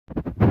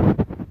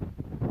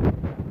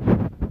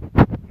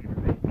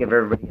give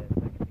everybody a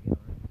second to get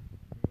on.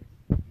 This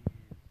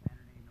is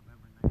Saturday,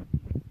 November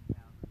 19th,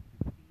 2016,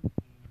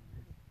 and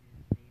this is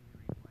Daily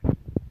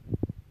Reflections.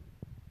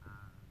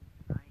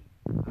 Tonight,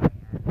 I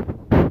actually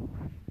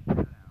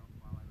shout out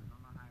while I was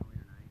on the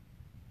highway tonight.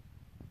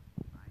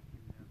 I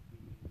ended up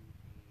getting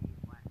a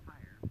flat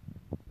tire.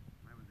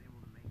 I was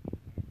able to make it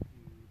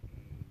into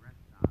a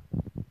rest stop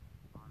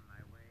on my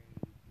way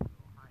to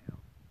Ohio,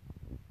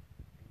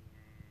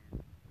 and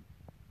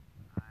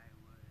I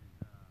was,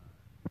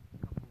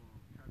 a couple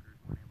of truckers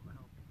weren't able to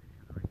help me. They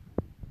didn't have the right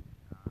tools.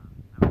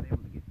 I was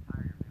able to get the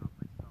tire and everything off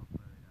myself,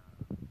 but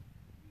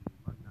the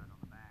lug nut on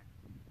the back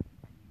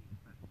had you need a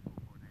special tool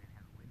for it, and I didn't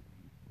have it with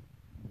me.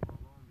 Well,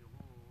 lo and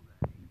behold,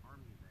 an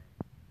Army vet,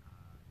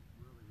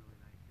 really, really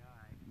nice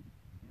guy,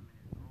 him and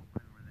his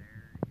girlfriend were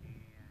there,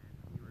 and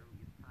we were able to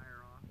get the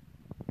tire off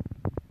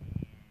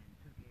and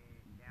took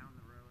it down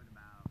the road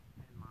about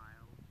 10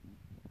 miles.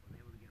 Was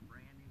able to get a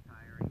brand new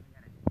tire. I even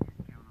got a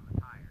discount on the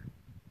tire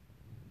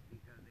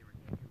because they were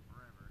taking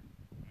forever.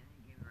 And then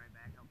he gave me right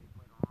back, helped me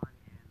put on,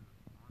 and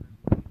on his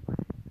way he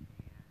went.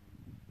 And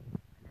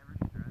I never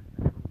stressed,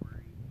 I never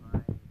worried,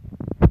 but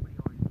everybody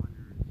always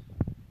wonders,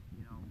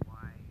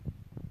 why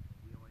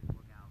we always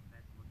look out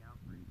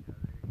for each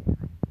other. And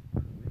I think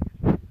one of the biggest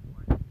reasons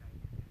why this guy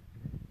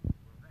did it is because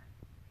we're vets,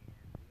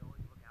 and we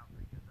always look out for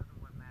each other. It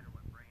doesn't matter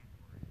what brand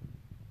we're in.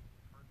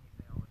 You've heard me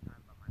say all the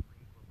time about my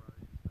Marine Corps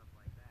brothers and stuff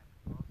like that,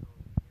 but you also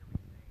hear me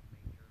say,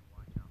 make sure to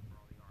watch out for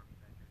all the Army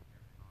veterans and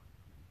everything else.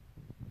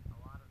 A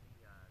lot of the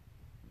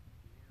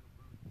new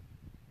boots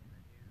and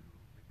the new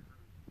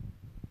recruits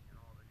and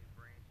all the new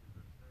branches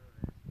of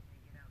service, when they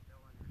get out,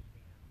 they'll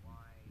understand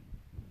why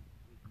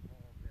we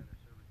call the other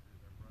services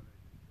our brothers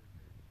and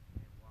sisters,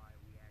 and why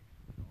we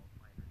actually all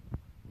fight under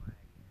one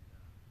flag.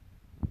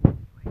 And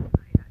anyway,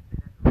 tonight I'd say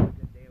that's a really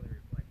good daily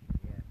reflection, if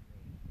you ask me.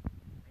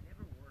 I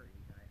never worried.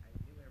 I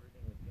knew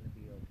everything was going to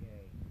be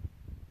okay,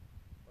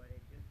 but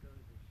it just goes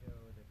to show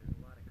that there's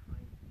a lot of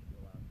kind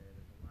people out there.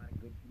 There's a lot of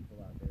good people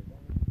out there. As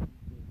long as you keep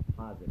being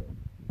positive.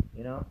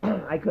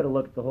 I could have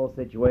looked at the whole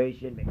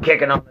situation, been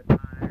kicking on the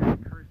tire,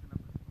 cursing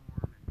up a storm,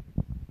 but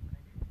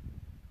I didn't.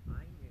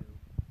 I knew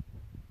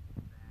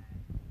that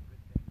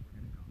good things were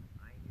going to come.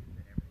 I knew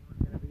that everything was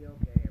going to be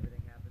okay.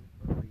 Everything happens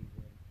for a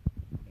reason.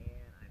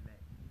 And I met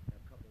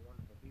a couple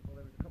wonderful people.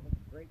 There was a couple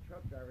great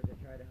truck drivers that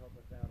tried to help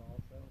us out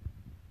also.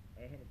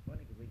 And it's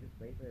funny because we just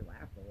basically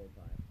laughed the whole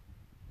time.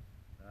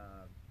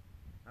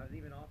 I was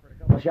even offered a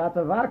couple shots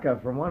of vodka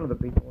from one of the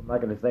people. I'm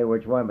not going to say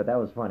which one, but that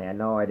was funny. I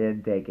know I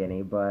didn't take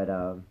any, but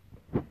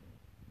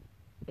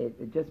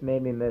it just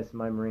made me miss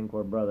my Marine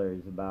Corps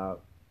brothers and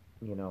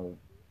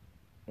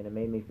it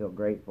made me feel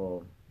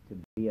grateful to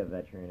be a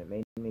veteran. It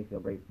made me feel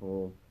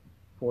grateful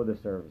for the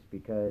service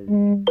because I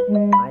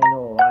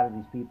know a lot of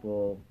these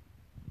people,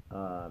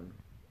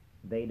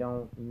 they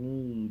don't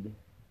need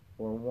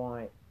or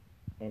want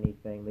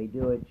anything. They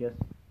do it just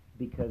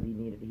because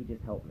he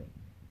just helped me.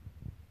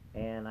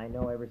 And I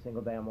know every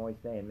single day I'm always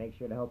saying, make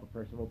sure to help a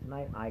person. Well,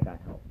 tonight I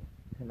got help.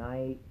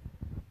 Tonight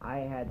I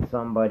had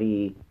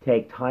somebody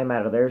take time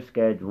out of their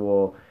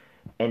schedule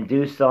and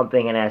do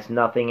something and ask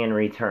nothing in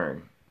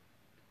return.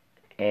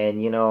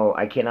 And,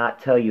 I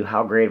cannot tell you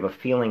how great of a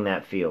feeling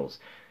that feels.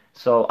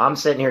 So I'm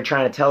sitting here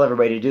trying to tell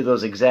everybody to do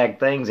those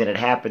exact things, and it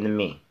happened to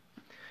me.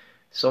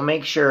 So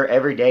make sure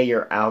every day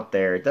you're out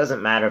there, it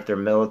doesn't matter if they're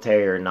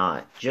military or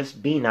not,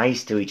 just be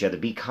nice to each other,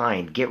 be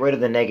kind, get rid of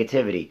the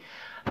negativity.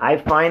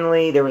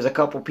 There was a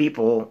couple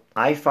people,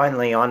 on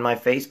my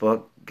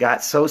Facebook,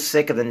 got so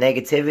sick of the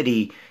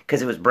negativity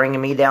because it was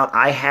bringing me down.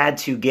 I had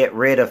to get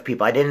rid of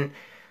people.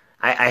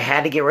 I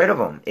had to get rid of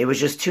them. It was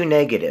just too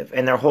negative,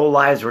 and their whole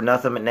lives were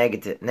nothing but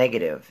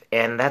negative.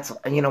 And that's,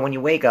 when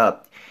you wake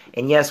up,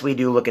 and yes, we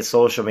do look at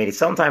social media.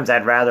 Sometimes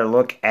I'd rather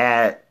look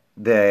at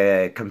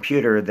the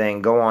computer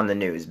than go on the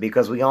news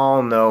because we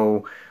all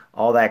know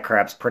all that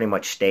crap's pretty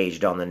much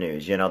staged on the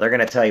news. They're going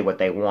to tell you what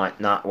they want,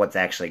 not what's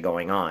actually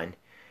going on.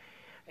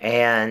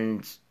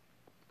 And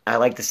I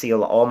like to see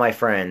all my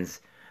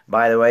friends.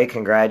 By the way,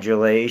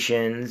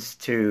 congratulations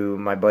to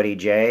my buddy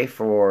Jay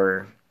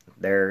for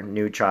their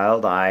new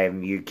child.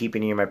 You're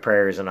keeping you in my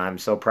prayers, and I'm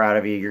so proud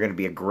of you. You're going to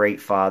be a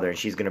great father, and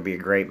she's going to be a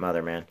great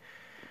mother, man.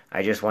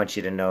 I just want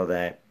you to know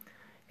that.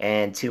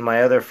 And to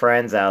my other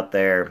friends out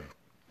there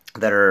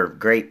that are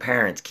great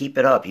parents, keep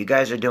it up. You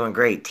guys are doing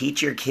great.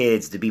 Teach your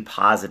kids to be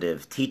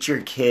positive. Teach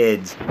your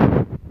kids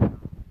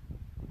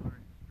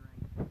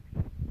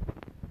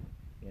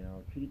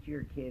teach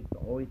your kids to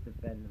always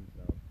defend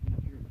themselves.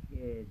 Teach your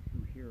kids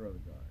who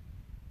heroes are.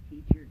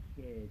 Teach your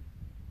kids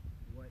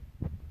what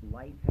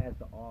life has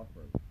to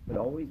offer. But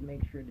always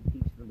make sure to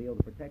teach them to be able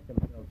to protect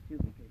themselves too,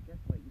 because guess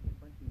what? You get a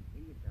bunch of these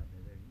idiots out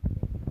there that are just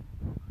taking it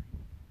from behind.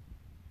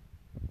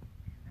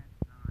 And that's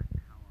not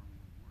how our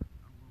world works.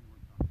 Our world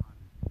works on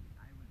positivity.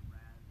 I would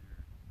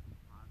rather be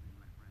positive,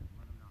 my friends,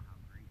 let them know how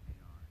great they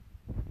are,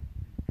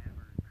 than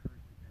ever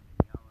curse at them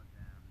and yell at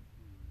them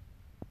to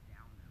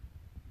down them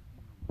just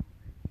even a little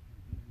bit.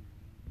 Because even the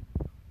name, even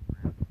the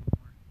crap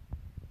anymore,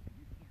 I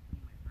just can't see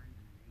my friends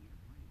in a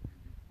negative light. They're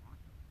just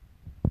awesome.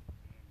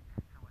 And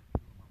that's how I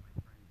feel about my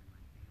friends and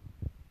my family.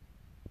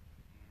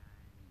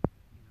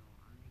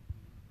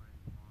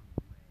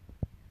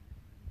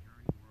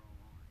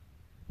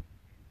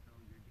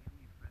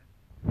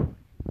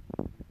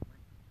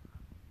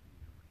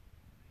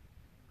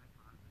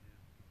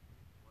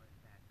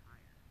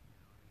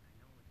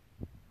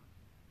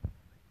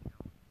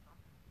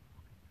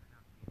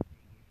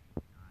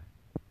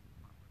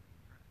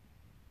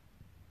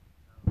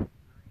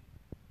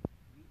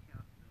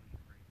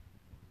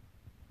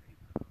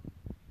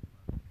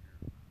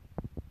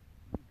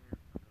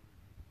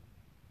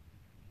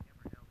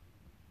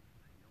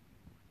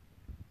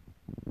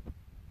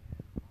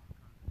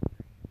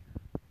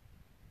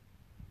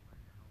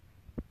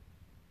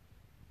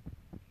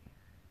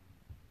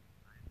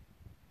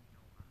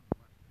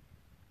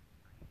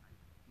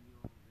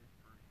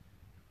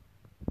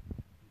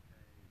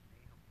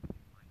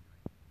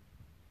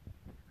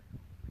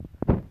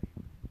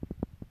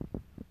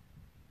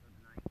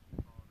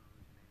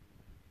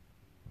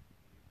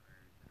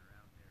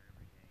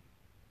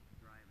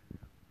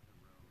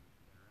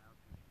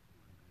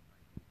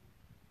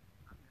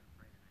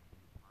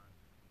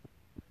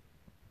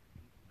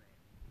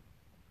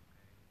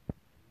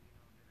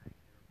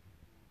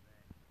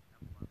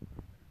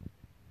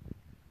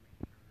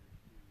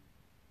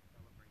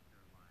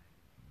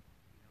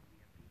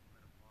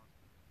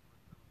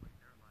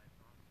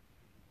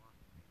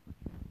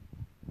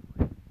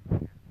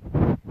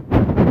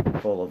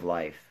 full of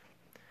life.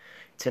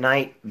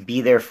 Tonight,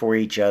 be there for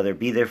each other,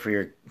 be there for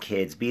your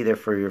kids, be there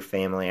for your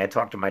family. I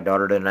talked to my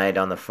daughter tonight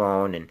on the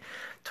phone and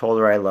told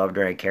her I loved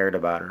her, I cared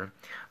about her.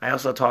 I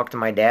also talked to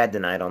my dad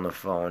tonight on the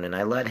phone, and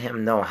I let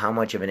him know how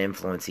much of an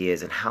influence he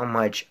is and how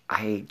much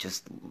I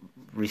just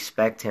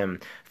respect him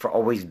for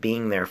always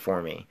being there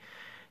for me.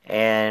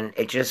 And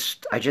I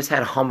just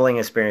had a humbling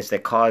experience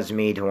that caused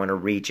me to want to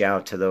reach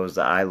out to those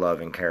that I love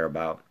and care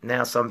about.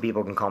 Now, some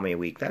people can call me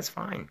weak, that's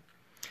fine,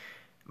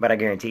 but I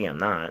guarantee I'm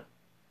not.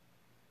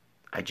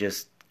 I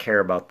just care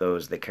about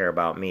those that care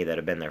about me, that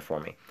have been there for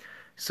me.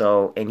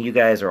 So, and you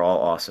guys are all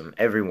awesome.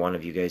 Every one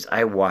of you guys.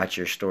 I watch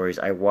your stories.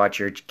 I watch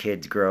your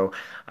kids grow.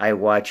 I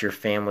watch your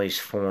families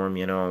form,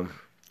 you know.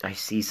 I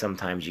see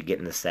sometimes you get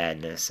in the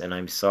sadness, and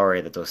I'm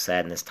sorry that those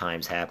sadness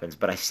times happens,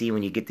 but I see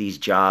when you get these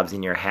jobs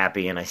and you're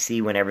happy, and I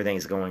see when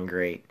everything's going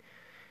great.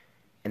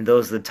 And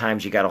those are the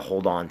times you got to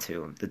hold on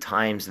to, the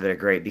times that are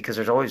great, because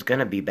there's always going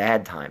to be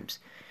bad times.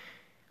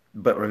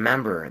 But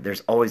remember,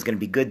 there's always going to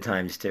be good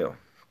times too.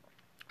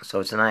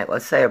 So tonight,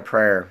 let's say a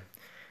prayer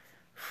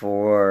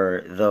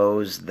for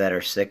those that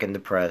are sick and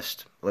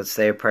depressed. Let's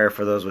say a prayer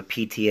for those with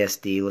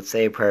PTSD. Let's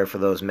say a prayer for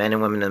those men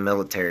and women in the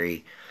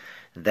military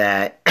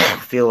that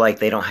feel like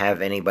they don't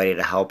have anybody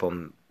to help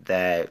them,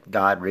 that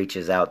God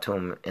reaches out to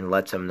them and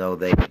lets them know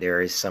that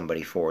there is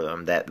somebody for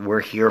them, that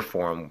we're here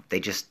for them. They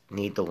just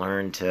need to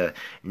learn to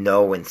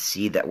know and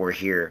see that we're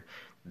here.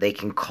 They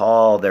can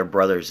call their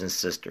brothers and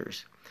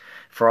sisters.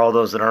 For all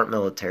those that aren't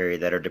military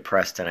that are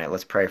depressed tonight,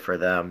 let's pray for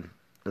them.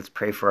 Let's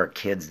pray for our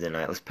kids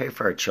tonight. Let's pray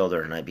for our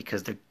children tonight,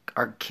 because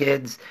our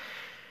kids,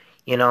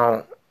 you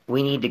know,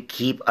 we need to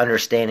keep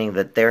understanding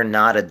that they're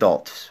not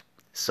adults.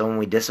 So when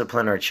we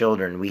discipline our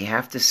children, we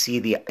have to see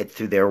it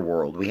through their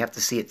world. We have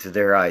to see it through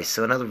their eyes.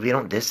 So in other words, we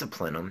don't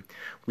discipline them.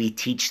 We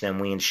teach them.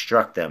 We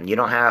instruct them. You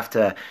don't have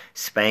to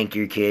spank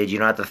your kids. You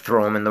don't have to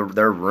throw them in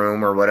their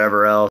room or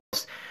whatever else.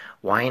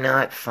 Why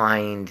not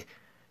find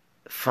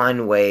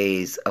fun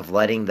ways of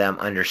letting them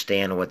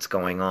understand what's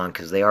going on,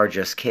 because they are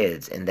just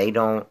kids and they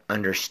don't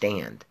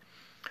understand.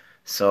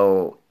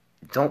 So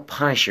don't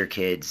punish your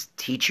kids.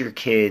 Teach your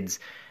kids.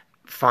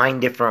 Find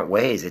different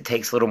ways. It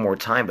takes a little more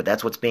time, but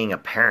that's what's being a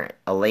parent.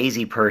 A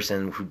lazy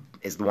person who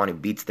is the one who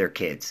beats their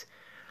kids.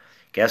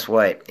 Guess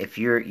what? If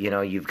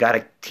you've got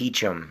to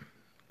teach them,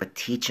 but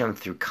teach them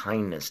through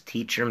kindness.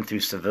 Teach them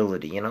through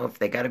civility. If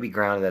they got to be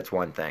grounded, that's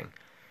one thing.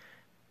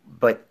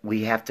 But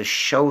we have to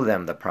show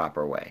them the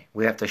proper way.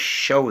 We have to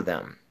show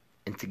them.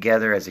 And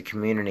together as a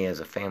community, as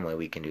a family,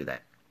 we can do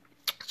that.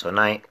 So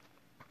tonight,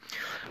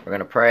 we're going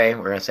to pray.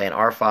 We're going to say an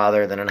Our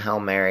Father, then an Hail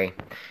Mary.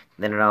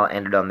 Then I'll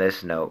end it on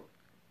this note.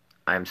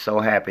 I'm so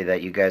happy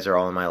that you guys are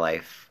all in my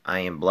life. I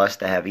am blessed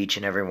to have each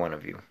and every one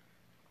of you.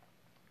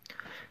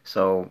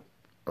 So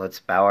let's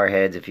bow our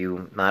heads. If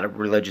you're not a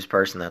religious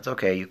person, that's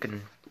okay. You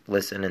can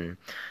listen and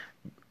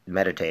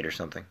meditate or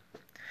something.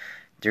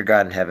 Dear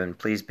God in heaven,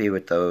 please be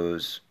with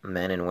those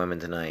men and women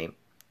tonight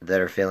that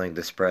are feeling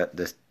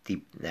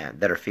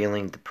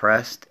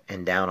depressed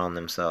and down on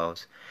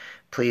themselves.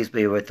 Please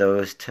be with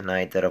those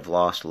tonight that have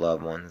lost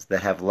loved ones,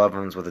 that have loved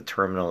ones with a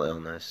terminal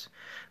illness.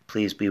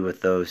 Please be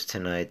with those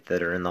tonight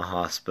that are in the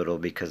hospital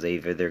because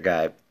they've either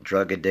got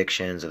drug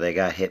addictions or they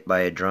got hit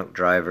by a drunk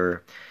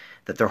driver,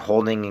 that they're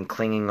holding and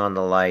clinging on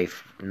to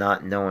life,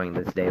 not knowing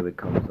this day would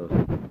come so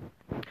soon.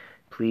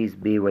 Please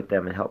be with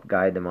them and help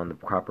guide them on the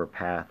proper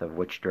path of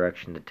which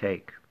direction to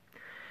take.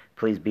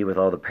 Please be with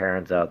all the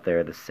parents out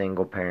there, the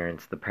single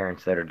parents, the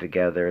parents that are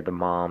together, the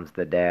moms,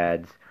 the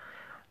dads.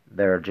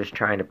 They're just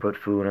trying to put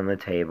food on the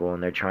table,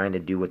 and they're trying to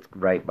do what's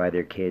right by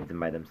their kids and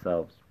by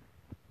themselves.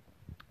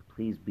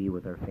 Please be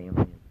with our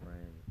family and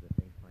friends, that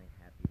they find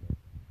happiness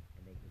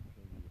and they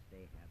continue to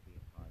stay happy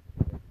and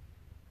positive.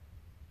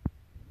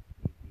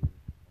 Please be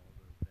with all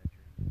those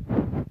veterans and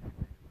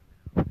men and women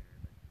out there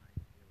that I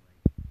feel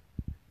like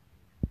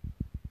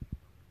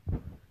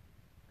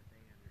that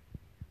they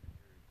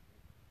understand that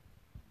there is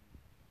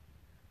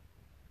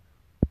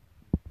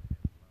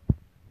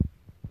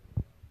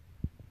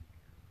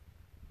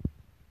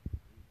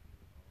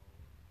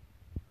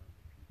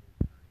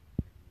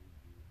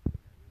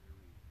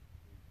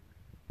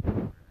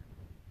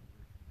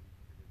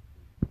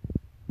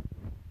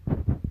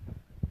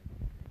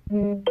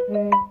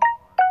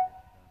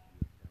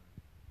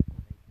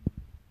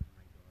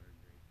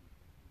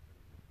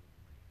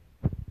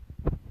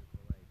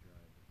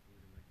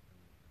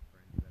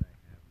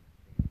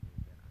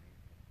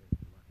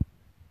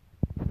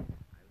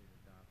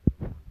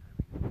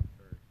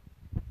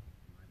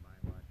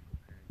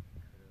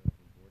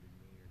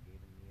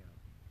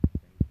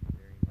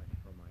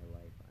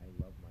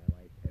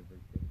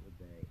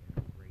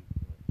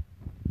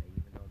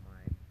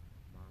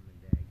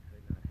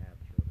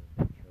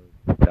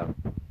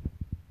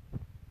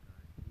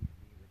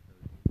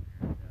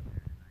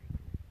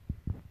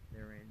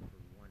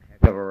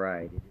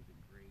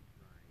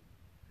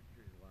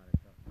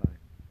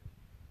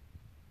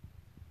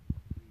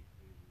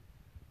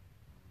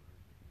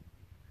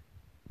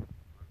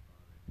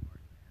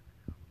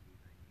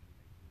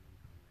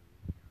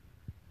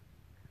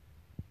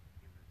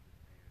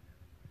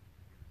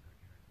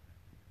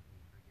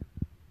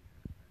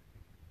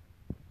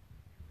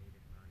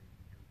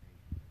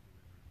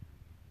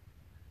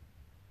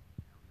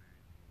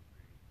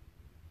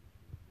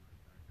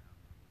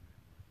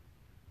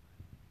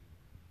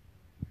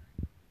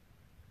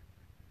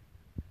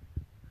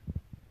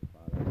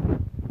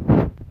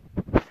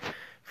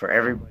for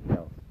everybody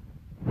else.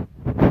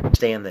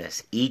 Understand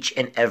this. Each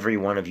and every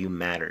one of you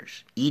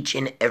matters. Each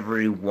and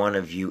every one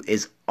of you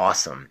is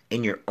awesome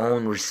in your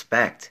own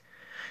respect.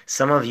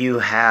 Some of you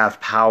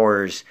have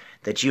powers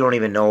that you don't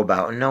even know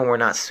about. And no, we're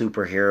not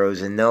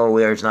superheroes. And no,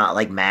 there's not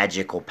like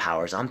magical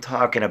powers. I'm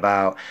talking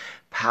about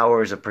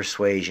powers of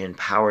persuasion,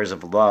 powers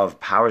of love,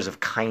 powers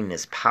of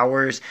kindness,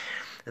 powers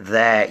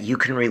that you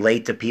can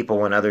relate to people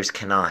when others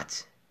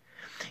cannot.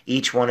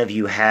 Each one of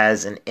you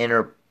has an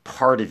inner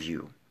part of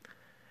you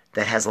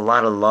that has a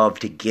lot of love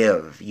to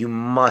give. You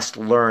must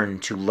learn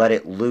to let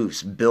it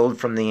loose, build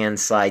from the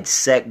inside,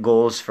 set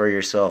goals for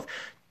yourself.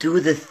 Do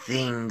the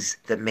things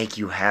that make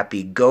you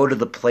happy. Go to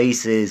the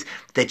places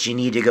that you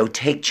need to go.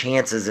 Take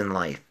chances in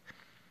life.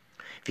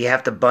 If you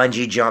have to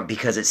bungee jump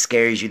because it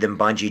scares you, then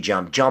bungee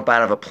jump. Jump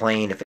out of a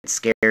plane if it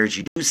scares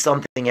you. Do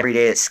something every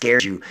day that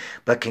scares you,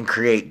 but can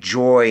create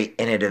joy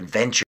in an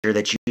adventure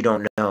that you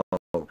don't know.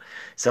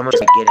 Some of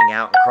you getting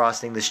out and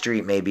crossing the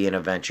street may be an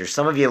adventure.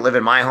 Some of you live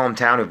in my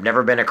hometown who've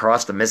never been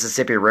across the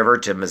Mississippi River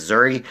to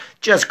Missouri.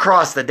 Just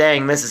cross the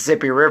dang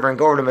Mississippi River and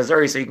go over to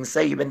Missouri so you can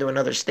say you've been to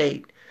another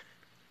state.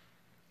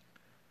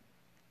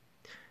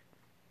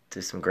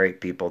 To some great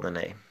people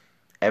today.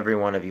 Every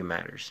one of you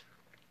matters.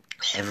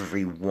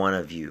 Every one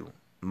of you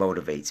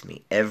motivates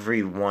me.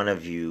 Every one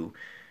of you,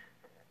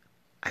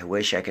 I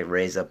wish I could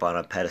raise up on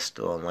a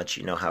pedestal and let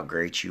you know how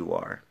great you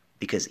are.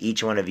 Because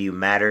each one of you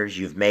matters.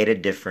 You've made a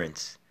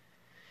difference.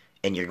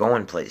 And you're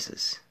going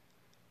places.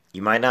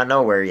 You might not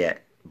know where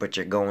yet, but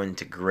you're going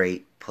to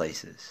great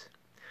places.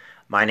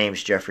 My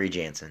name's Jeffrey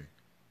Jansen.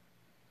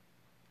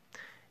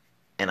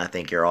 And I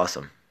think you're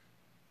awesome.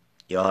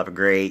 Y'all have a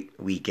great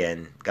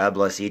weekend. God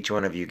bless each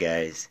one of you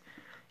guys.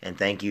 And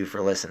thank you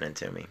for listening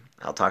to me.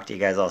 I'll talk to you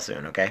guys all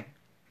soon, okay?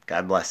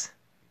 God bless.